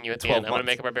 betraying you at the 12 end. I'm going to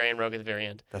months. make a Barbarian Rogue at the very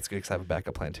end. That's good because I have a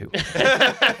backup plan too.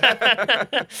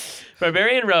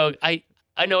 Barbarian Rogue, I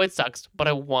know it sucks, but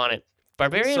I want it.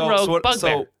 Barbarian Rogue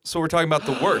Bugbear. So we're talking about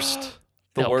the worst.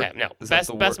 The worst. Okay, no. Is that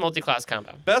the Best multi-class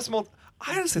combo.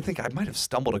 I honestly think I might have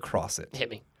stumbled across it. Hit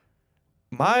me.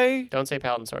 My Don't say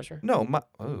Paladin Sorcerer.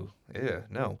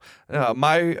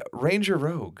 my Ranger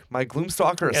Rogue, my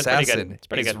Gloomstalker Yeah, it's pretty good. Assassin It's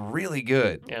pretty is good. really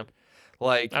good. Yeah.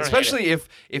 Like I don't hate especially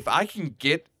if I can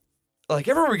get like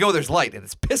everywhere we go there's light and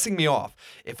it's pissing me off.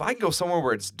 If I can go somewhere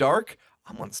where it's dark,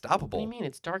 I'm What unstoppable. do you mean?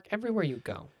 It's dark everywhere you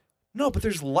go. No, but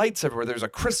there's lights everywhere. There's a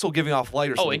crystal giving off light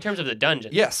or something. Oh, in terms of the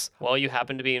dungeon. Yes. Well, you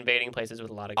happen to be invading places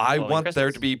with a lot of I glowing want there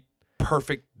crystals. to be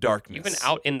perfect darkness. You've been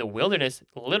out in the wilderness,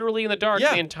 literally in the dark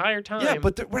Yeah. the entire time. Yeah,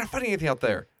 but we're not finding anything out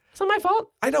there. it's not my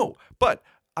fault. I know, but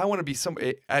I want to be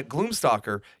at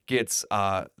Gloomstalker gets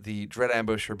the Dread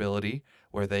Ambush ability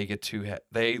where they get to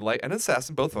they like an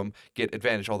assassin, both of them get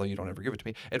advantage. Although you don't ever give it to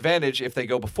me, advantage if they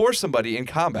go before somebody in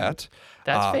combat.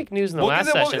 That's fake news in the we'll last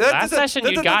get there- session. we'll- Last session,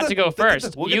 you got to go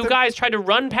first. we'll get You there- guys tried to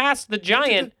run past the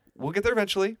giant. We'll get there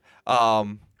eventually.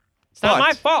 It's not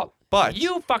my fault. but-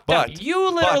 you fucked but- up. You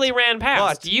literally but- ran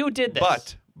past. but- you did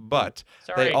this. But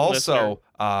Sorry, they also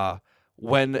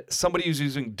when somebody is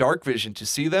using dark vision to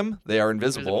see them, they are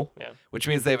invisible, Yeah. which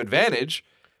means they have advantage,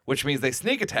 which means they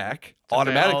sneak attack Okay,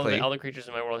 automatically. all the creatures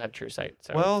in my world have true sight.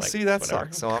 So Well, it's like, see, that whatever.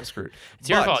 sucks. So I'm screwed. It's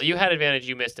your But- fault. You had advantage.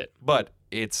 You missed it. But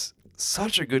it's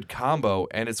such a good combo,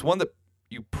 and it's one that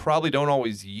you probably don't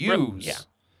always use.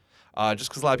 Just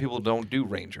because a lot of people don't do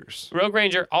Rangers. Rogue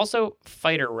Ranger, also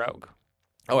fighter rogue.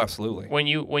 Oh, absolutely. When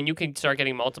you can start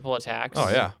getting multiple attacks. Oh,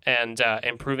 yeah. And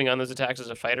improving on those attacks as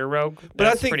a fighter rogue. But I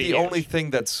that's think pretty the huge. only thing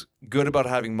that's good about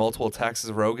having multiple attacks as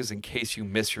a rogue is in case you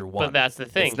miss your one. But that's the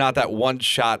thing. It's not that one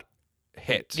shot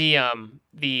hit.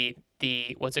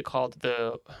 The what's it called?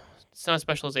 It's not a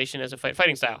specialization as a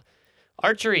fighting style.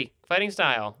 Archery fighting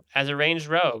style as a ranged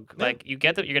rogue. Yeah. Like you're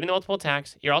getting the multiple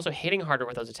attacks. You're also hitting harder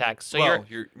with those attacks. So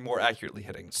you're more accurately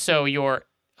hitting.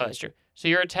 that's true. So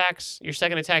your attacks, your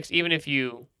second attacks, even if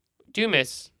you do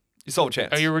miss, You still have a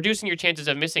chance. or you're reducing your chances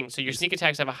of missing. So your sneak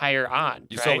attacks have a higher odd.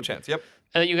 You right? still have a chance. Yep.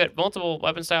 And then you get multiple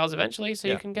weapon styles eventually, so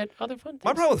Yeah. you can get other fun things.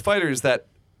 My problem with fighters is that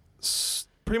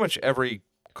pretty much every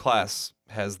class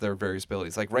has their various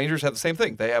abilities. Like Rangers have the same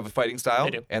thing. They have a fighting style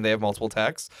They do. and they have multiple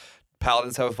attacks.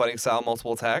 Paladins have a fighting style,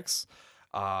 multiple attacks.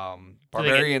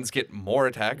 Barbarians get more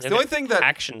attacks. They The only get thing that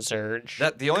action surge.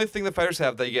 the only thing that fighters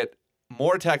have, they get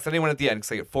more attacks than anyone at the end because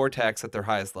they get 4 attacks at their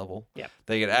highest level. Yeah.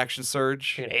 They get action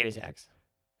surge. you get 8 attacks.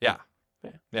 Yeah.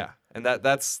 Yeah. Yeah. And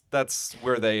that's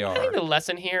where they I think are. the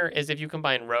lesson here is if you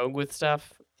combine rogue with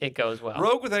stuff, it goes well.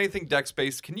 Rogue with anything dex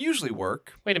based can usually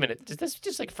work. Wait a minute. Does this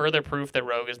just like further proof that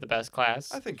rogue is the best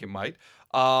class? I think it might.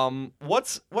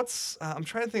 What's I'm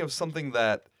trying to think of something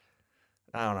that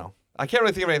I don't know. I can't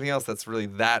really think of anything else that's really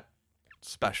that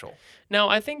special. No,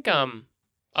 I think a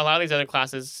lot of these other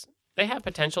classes they have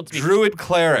potential to be Druid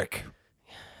cleric.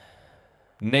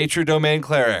 Nature domain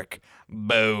cleric.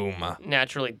 Boom.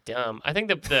 naturally dumb. I think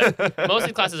the most of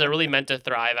the classes are really meant to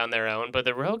thrive on their own, but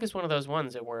the rogue is one of those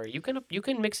ones that where you can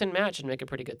mix and match and make a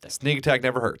pretty good thing. Sneak attack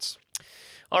never hurts.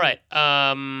 All right.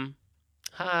 How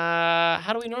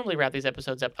do we normally wrap these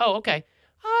episodes up? Oh, okay.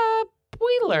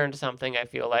 We learned something, I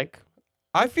feel like.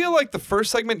 I feel like the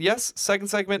first segment, yes. Second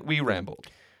segment, we rambled.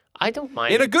 I don't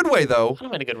mind. In a good way, though. I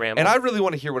don't mind a good ramble. And I really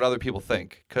want to hear what other people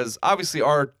think, because obviously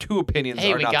our 2 opinions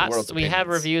Hey, are we not got the world's we opinions. have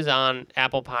reviews on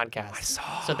Apple Podcasts. I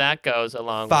saw. So that goes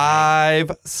along.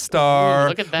 5-star. Ooh,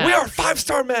 look at that. We are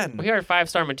 5-star men. We are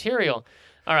 5-star material.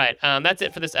 All right, that's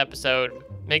it for this episode.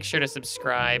 Make sure to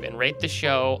subscribe and rate the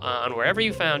show on wherever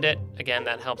you found it. Again,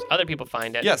 that helps other people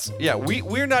find it. Yes, yeah,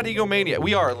 we're not egomaniac.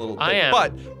 We are a little bit. I am.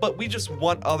 But we just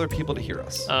want other people to hear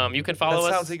us. You can follow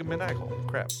us. That sounds egomaniacal.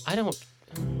 Crap. I don't.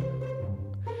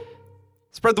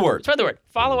 Spread the word. Spread the word.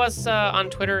 Follow us on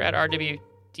Twitter at RWD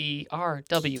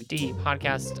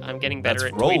podcast. I'm getting better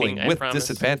That's at Rolling tweeting, I with promise.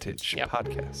 Disadvantage Yep.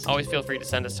 podcast. Always feel free to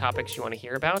send us topics you want to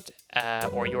hear about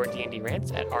or your D&D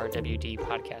rants at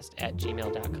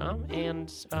rwdpodcast@gmail.com.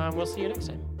 And we'll see you next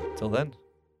time. Till then.